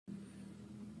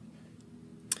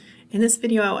In this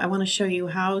video, I want to show you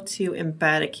how to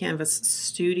embed a Canvas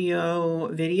Studio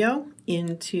video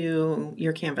into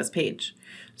your Canvas page.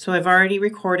 So I've already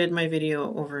recorded my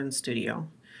video over in Studio,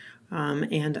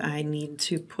 and I need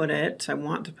to I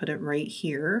want to put it right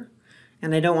here,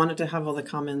 and I don't want it to have all the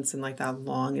comments in like that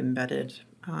long embedded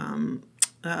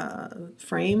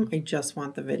frame. I just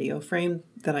want the video frame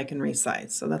that I can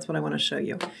resize. So that's what I want to show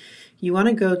you. You want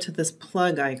to go to this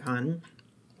plug icon.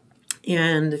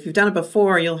 And if you've done it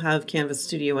before, you'll have Canvas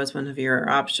Studio as one of your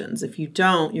options. If you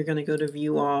don't, you're going to go to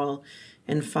View All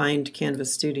and find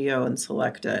Canvas Studio and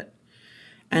select it.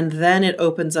 And then it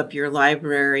opens up your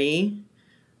library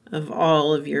of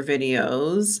all of your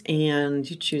videos, and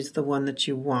you choose the one that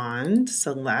you want,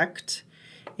 select.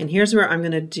 And here's where I'm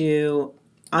going to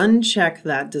uncheck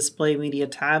that Display Media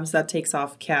tabs. That takes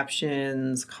off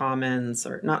captions, comments,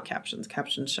 or not captions,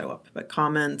 captions show up, but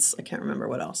comments, I can't remember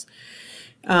what else.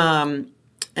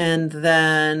 And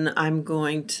then I'm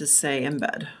going to say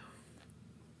embed.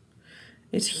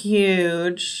 It's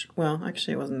huge. Well,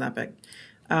 actually it wasn't that big.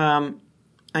 I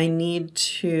want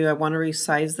to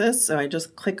resize this, so I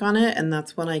just click on it, and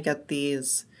that's when I get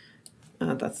these,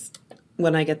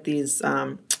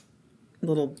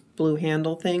 little blue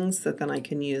handle things that then I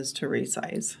can use to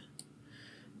resize.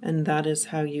 And that is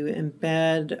how you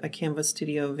embed a Canvas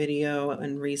Studio video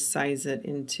and resize it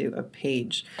into a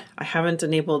page. I haven't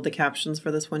enabled the captions for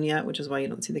this one yet, which is why you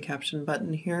don't see the caption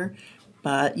button here,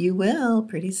 but you will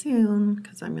pretty soon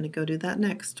because I'm going to go do that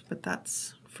next, but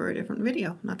that's for a different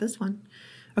video, not this one.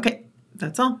 Okay,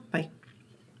 that's all. Bye.